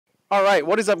All right,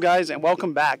 what is up guys and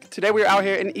welcome back. Today we are out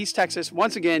here in East Texas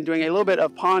once again doing a little bit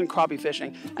of pond crappie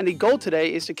fishing. And the goal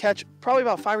today is to catch probably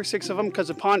about 5 or 6 of them because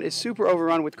the pond is super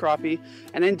overrun with crappie,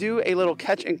 and then do a little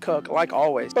catch and cook like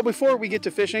always. But before we get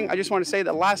to fishing, I just want to say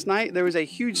that last night there was a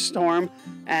huge storm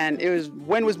and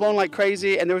wind was blowing like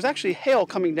crazy, and there was actually hail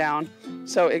coming down.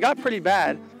 So it got pretty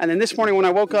bad. And then this morning when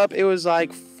I woke up, it was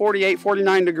like 48,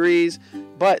 49 degrees.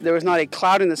 But there was not a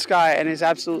cloud in the sky, and it's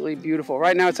absolutely beautiful.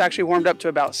 Right now it's actually warmed up to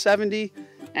about 70,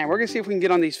 and we're gonna see if we can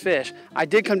get on these fish. I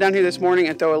did come down here this morning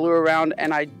and throw a lure around,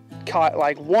 and I caught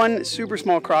like one super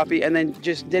small crappie and then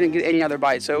just didn't get any other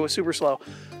bites, so it was super slow.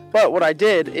 But what I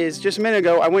did is just a minute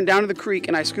ago, I went down to the creek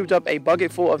and I scooped up a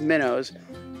bucket full of minnows.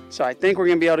 So I think we're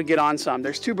gonna be able to get on some.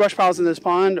 There's 2 brush piles in this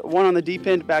pond, one on the deep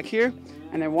end back here,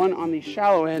 and then one on the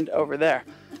shallow end over there.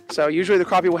 So usually the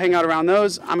crappie will hang out around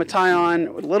those. I'm gonna tie on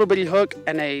a little bitty hook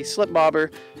and a slip bobber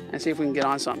and see if we can get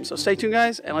on something. So stay tuned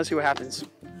guys, and let's see what happens.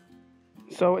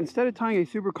 So instead of tying a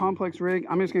super complex rig,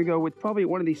 I'm just gonna go with probably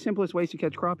one of the simplest ways to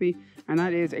catch crappie, and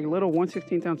that is a little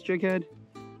 1/16 ounce jig head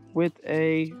with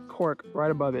a cork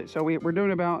right above it. So we're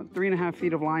doing about 3.5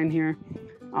 feet of line here.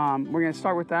 We're gonna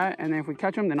start with that, and then if we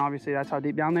catch them, then obviously that's how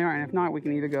deep down they are, and if not, we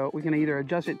can either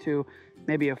adjust it to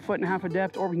maybe 1.5 feet of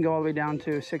depth, or we can go all the way down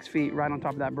to 6 feet right on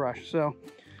top of that brush. So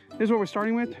this is what we're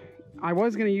starting with. I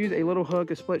was gonna use a little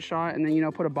hook, a split shot, and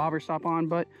then put a bobber stop on,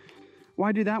 but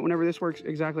why do that whenever this works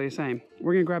exactly the same?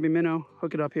 We're gonna grab a minnow,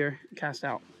 hook it up here, cast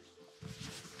out.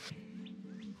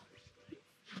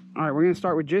 All right, we're gonna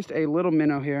start with just a little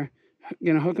minnow here.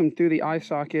 Gonna hook them through the eye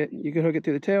socket. You could hook it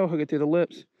through the tail, hook it through the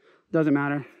lips, doesn't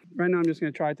matter. Right now I'm just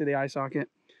gonna try it through the eye socket.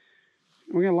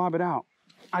 We're gonna lob it out.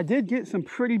 I did get some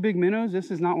pretty big minnows.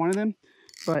 This is not one of them,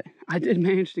 but I did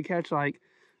manage to catch like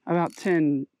about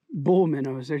 10 bull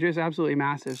minnows. They're just absolutely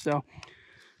massive. So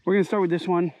we're gonna start with this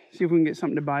one, see if we can get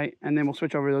something to bite, and then we'll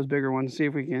switch over to those bigger ones, see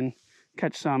if we can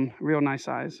catch some real nice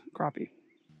size crappie.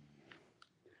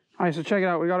 All right, so check it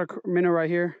out. We got a minnow right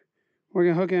here. We're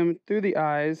gonna hook him through the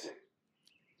eyes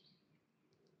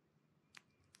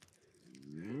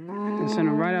and send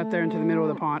him right out there into the middle of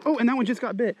the pond. Oh, and that one just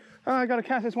got bit. Oh, I gotta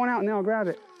cast this one out and then I'll grab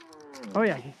it. Oh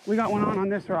yeah, we got one on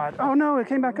this rod. Oh no, it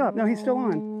came back up. No, he's still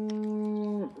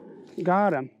on.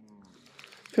 Got him.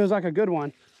 Feels like a good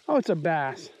one. Oh, it's a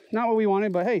bass. Not what we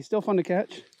wanted, but hey, still fun to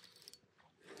catch.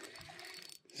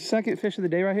 Second fish of the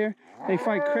day right here. They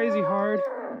fight crazy hard.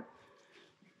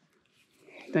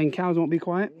 Dang, cows won't be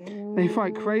quiet. They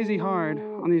fight crazy hard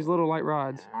on these little light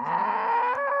rods.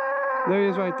 There he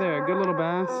is right there. Good little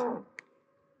bass.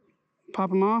 Pop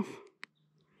him off.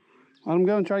 Let him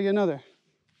go and try to get another.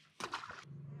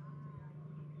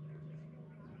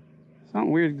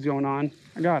 Something weird's going on.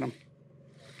 I got him.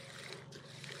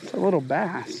 It's a little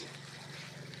bass.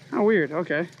 How weird.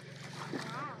 Okay.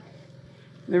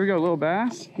 There we go, little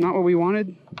bass. Not what we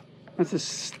wanted. That's the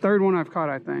 3rd one I've caught,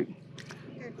 I think.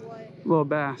 Little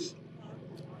bass.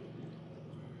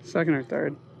 2nd or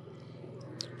 3rd.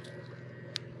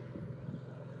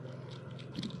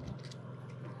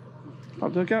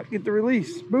 Pop the hook out, get the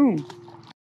release. Boom.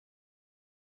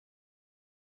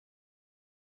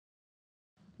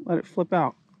 Let it flip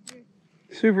out.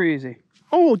 Super easy.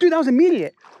 Oh, dude, that was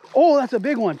immediate. Oh, that's a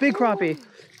big one. Big crappie.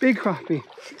 Big crappie.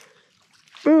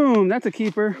 Boom, that's a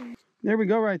keeper. There we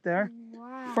go right there.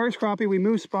 Wow. First crappie. We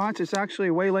moved spots. It's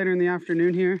actually way later in the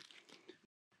afternoon here.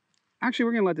 Actually,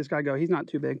 we're going to let this guy go. He's not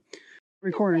too big.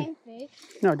 Recording. Same fish?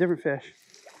 No, different fish.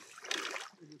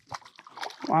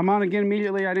 Well, I'm on again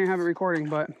immediately. I didn't have it recording,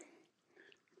 but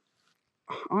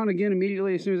on again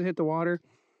immediately as soon as I hit the water.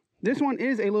 This one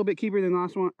is a little bit keeper than the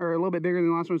last one, or a little bit bigger than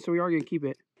the last one, so we are going to keep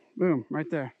it. Boom, right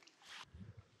there.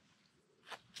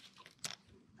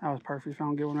 That was perfect.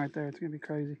 Found a good one right there. It's going to be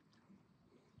crazy.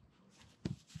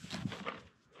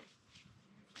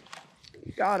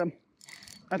 Got him.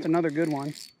 That's another good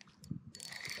one.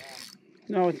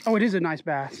 No, oh, it is a nice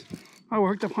bass. Oh, we're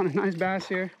hooked up on a nice bass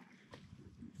here.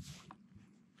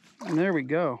 And there we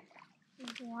go.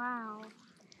 Wow.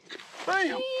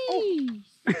 Bam! Oh.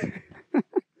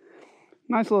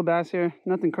 Nice little bass here.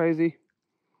 Nothing crazy.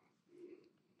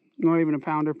 Not even a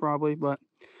pounder probably, but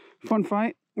fun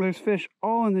fight. There's fish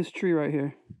all in this tree right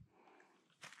here.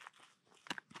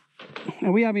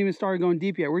 And we haven't even started going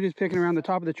deep yet. We're just picking around the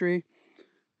top of the tree.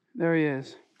 There he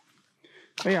is.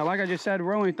 But yeah, like I just said,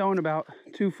 we're only throwing about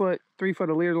 2 foot, 3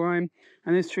 foot of leader line.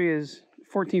 And this tree is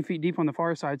 14 feet deep on the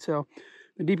far side. So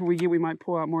the deeper we get, we might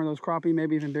pull out more of those crappie,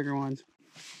 maybe even bigger ones.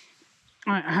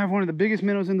 All right, I have one of the biggest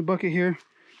minnows in the bucket here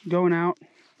going out.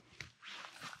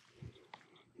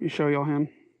 Let me show y'all him.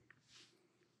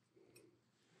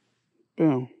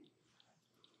 Boom.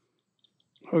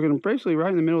 Hooking him basically right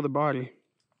in the middle of the body.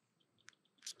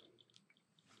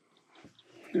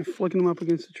 and flicking them up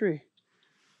against the tree.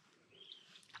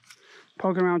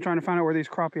 Poking around trying to find out where these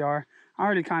crappie are. I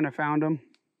already kind of found them.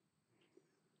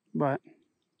 But,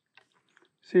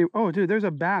 see, oh dude, there's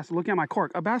a bass. Look at my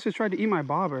cork. A bass just tried to eat my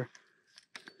bobber.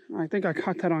 I think I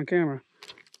caught that on camera.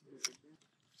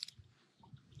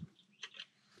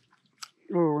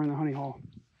 Oh, we're in the honey hole.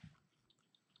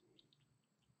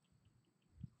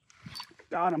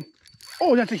 Got him.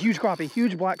 Oh, that's a huge crappie.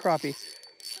 Huge black crappie.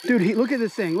 Dude, look at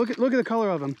this thing. Look at the color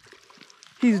of him.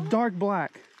 He's dark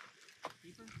black.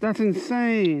 That's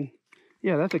insane.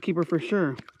 Yeah, that's a keeper for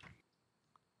sure.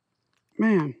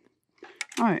 Man.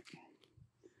 All right.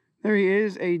 There he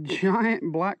is, a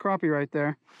giant black crappie right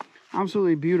there.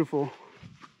 Absolutely beautiful.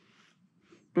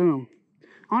 Boom.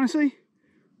 Honestly,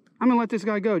 I'm gonna let this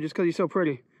guy go just because he's so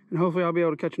pretty. And hopefully I'll be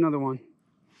able to catch another one.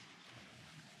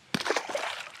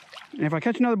 And if I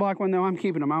catch another black one though, I'm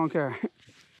keeping him, I don't care.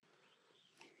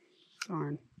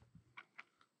 Darn.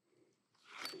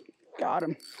 Got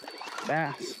him.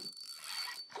 Bass.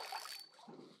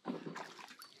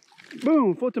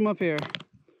 Boom, flipped him up here.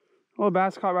 A little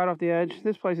bass caught right off the edge.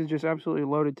 This place is just absolutely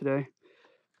loaded today.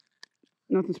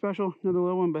 Nothing special, another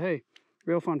little one, but hey,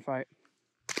 real fun fight.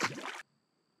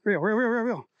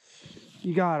 Real.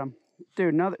 You got him.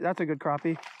 Dude, that's a good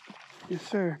crappie. Yes,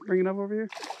 sir. Bring it up over here.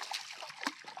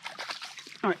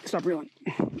 All right, stop reeling.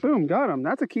 Boom, got him.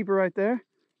 That's a keeper right there.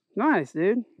 Nice,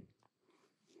 dude.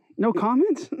 No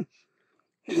comments?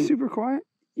 Super quiet.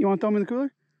 You want to throw him in the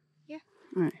cooler? Yeah.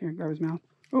 All right, here, grab his mouth.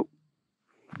 Oh.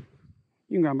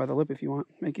 You can grab him by the lip if you want.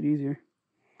 Make it easier.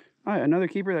 All right, another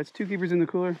keeper. That's 2 keepers in the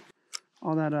cooler.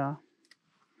 All that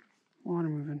water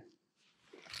moving.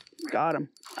 Got him.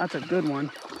 That's a good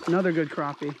one. Another good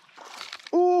crappie.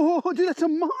 Oh, dude, that's a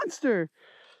monster.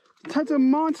 That's a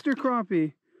monster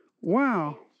crappie.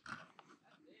 Wow.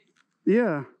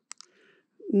 Yeah.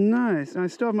 Nice. And I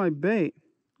still have my bait.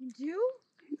 You do?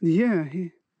 Yeah.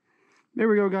 There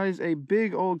we go, guys. A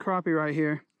big old crappie right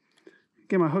here.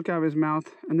 Get my hook out of his mouth.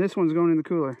 And this one's going in the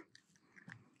cooler.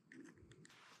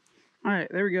 All right,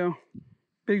 there we go.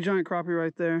 Big giant crappie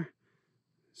right there.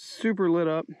 Super lit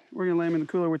up. We're going to lay him in the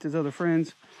cooler with his other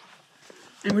friends.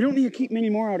 And we don't need to keep many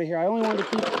more out of here. I only wanted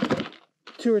to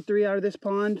keep 2 or 3 out of this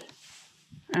pond.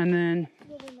 And then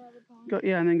go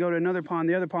to another pond,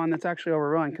 the other pond that's actually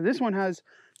overrun. Because this one has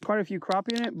quite a few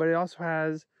crappie in it, but it also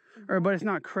has, but it's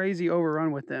not crazy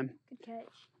overrun with them. Good catch.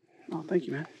 Oh, thank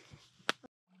you, man.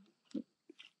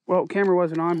 Well, camera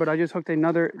wasn't on, but I just hooked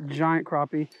another giant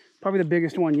crappie. Probably the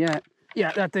biggest one yet.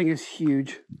 Yeah, that thing is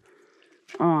huge.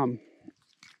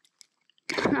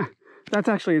 That's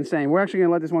actually insane. We're actually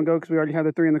gonna let this one go because we already have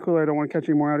the 3 in the cooler. I don't want to catch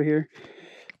any more out of here.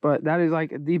 But that is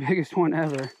like the biggest one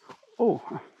ever. Oh.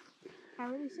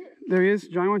 How is it? There he is,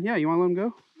 giant one. Yeah, you want to let him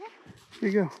go? Yeah. Here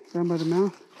you go. Down by the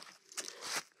mouth.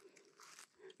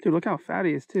 Dude, look how fat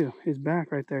he is too. His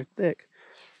back right there, thick.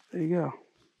 There you go.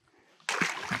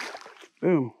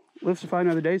 Boom. Lives to fight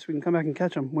another day so we can come back and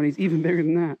catch him when he's even bigger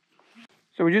than that.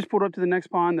 So we just pulled up to the next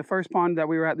pond, the first pond that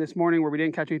we were at this morning where we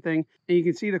didn't catch anything. And you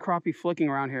can see the crappie flicking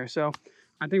around here. So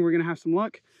I think we're going to have some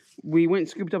luck. We went and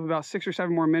scooped up about 6 or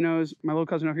 7 more minnows. My little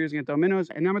cousin over here is going to throw minnows.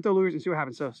 And I'm going to throw lures and see what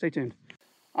happens. So stay tuned.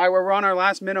 All right, we're on our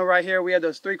last minnow right here. We had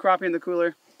those 3 crappie in the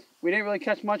cooler. We didn't really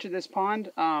catch much at this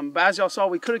pond. But as y'all saw,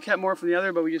 we could have kept more from the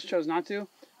other, but we just chose not to.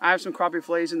 I have some crappie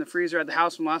fillets in the freezer at the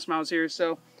house from last time I was here.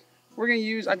 So we're going to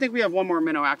use, I think we have 1 more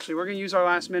minnow actually. We're going to use our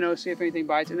last minnow, see if anything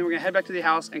bites, and then we're going to head back to the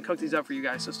house and cook these up for you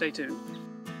guys. So stay tuned.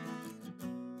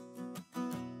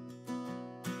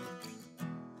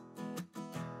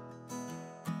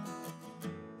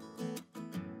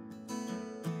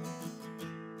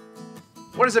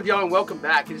 What is up, y'all, and welcome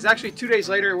back. It is actually 2 days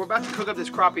later. We're about to cook up this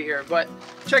crappie here, but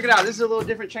check it out. This is a little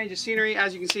different change of scenery,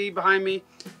 as you can see behind me.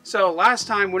 So last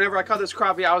time, whenever I caught this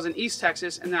crappie, I was in East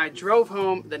Texas, and then I drove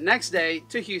home the next day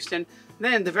to Houston.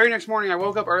 Then the very next morning, I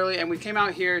woke up early, and we came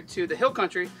out here to the hill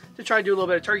country to try to do a little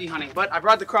bit of turkey hunting. But I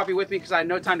brought the crappie with me because I had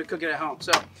no time to cook it at home.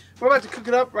 So we're about to cook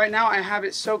it up. Right now, I have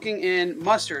it soaking in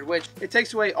mustard, which it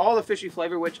takes away all the fishy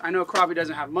flavor, which I know crappie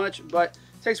doesn't have much, but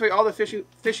takes away all the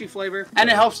fishy flavor, and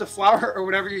it helps the flour or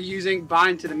whatever you're using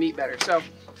bind to the meat better. So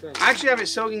I actually have it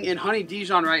soaking in honey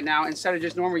Dijon right now instead of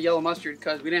just normal yellow mustard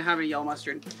because we didn't have any yellow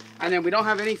mustard. And then we don't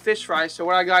have any fish fries, so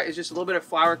what I got is just a little bit of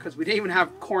flour because we didn't even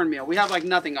have cornmeal. We have like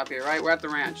nothing up here, right? We're at the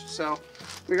ranch. So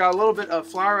we got a little bit of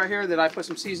flour right here that I put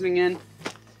some seasoning in.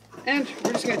 And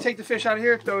we're just gonna take the fish out of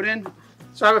here, throw it in.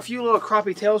 So I have a few little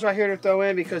crappie tails right here to throw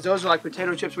in because those are like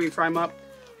potato chips when you fry them up.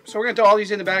 So we're gonna throw all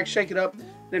these in the bag, shake it up,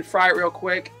 then fry it real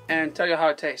quick and tell you how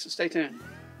it tastes. So stay tuned.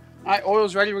 All right,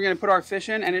 oil's ready. We're gonna put our fish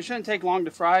in, and it shouldn't take long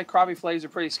to fry. Crappie fillets are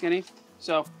pretty skinny,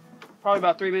 so probably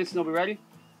about 3 minutes and they'll be ready.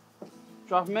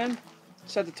 Drop them in,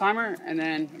 set the timer, and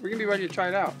then we're gonna be ready to try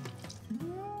it out.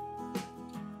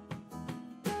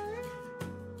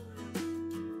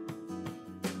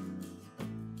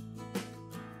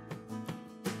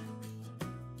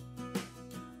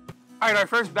 All right, our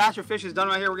first batch of fish is done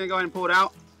right here. We're gonna go ahead and pull it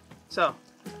out. So,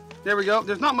 there we go.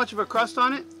 There's not much of a crust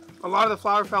on it. A lot of the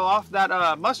flour fell off.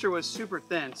 That mustard was super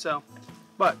thin, so,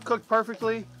 but cooked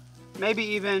perfectly. Maybe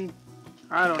even,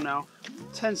 I don't know,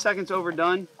 10 seconds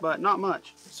overdone, but not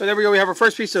much. So there we go. We have our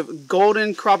first piece of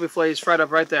golden crappie fillets fried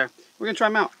up right there. We're gonna try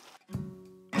them out.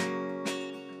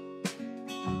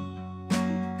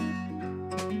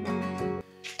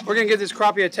 We're gonna give this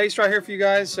crappie a taste right here for you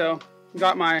guys. So,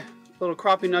 got my little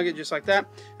crappie nugget just like that,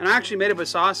 and I actually made up a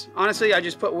sauce. Honestly, I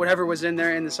just put whatever was in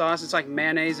there in the sauce. It's like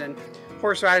mayonnaise and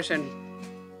horseradish and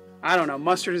I don't know,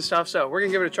 mustard and stuff. So we're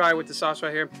gonna give it a try with the sauce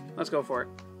right here. Let's go for it.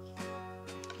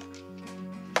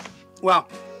 Wow,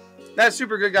 that's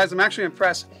super good, guys. I'm actually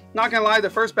impressed. Not gonna lie, the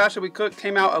first batch that we cooked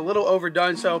came out a little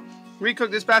overdone, so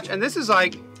recooked this batch, and this is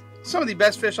like some of the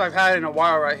best fish I've had in a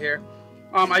while right here.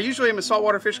 I usually am a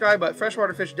saltwater fish guy, but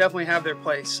freshwater fish definitely have their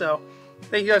place. So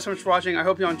thank you guys so much for watching. I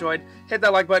hope you all enjoyed. Hit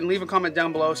that like button, leave a comment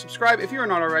down below, subscribe if you are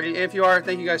not already. If you are,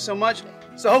 thank you guys so much.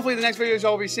 So hopefully the next videos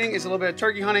y'all will be seeing is a little bit of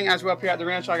turkey hunting as we're up here at the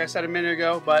ranch, like I said a minute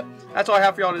ago. But that's all I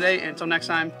have for y'all today. And until next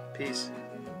time, peace.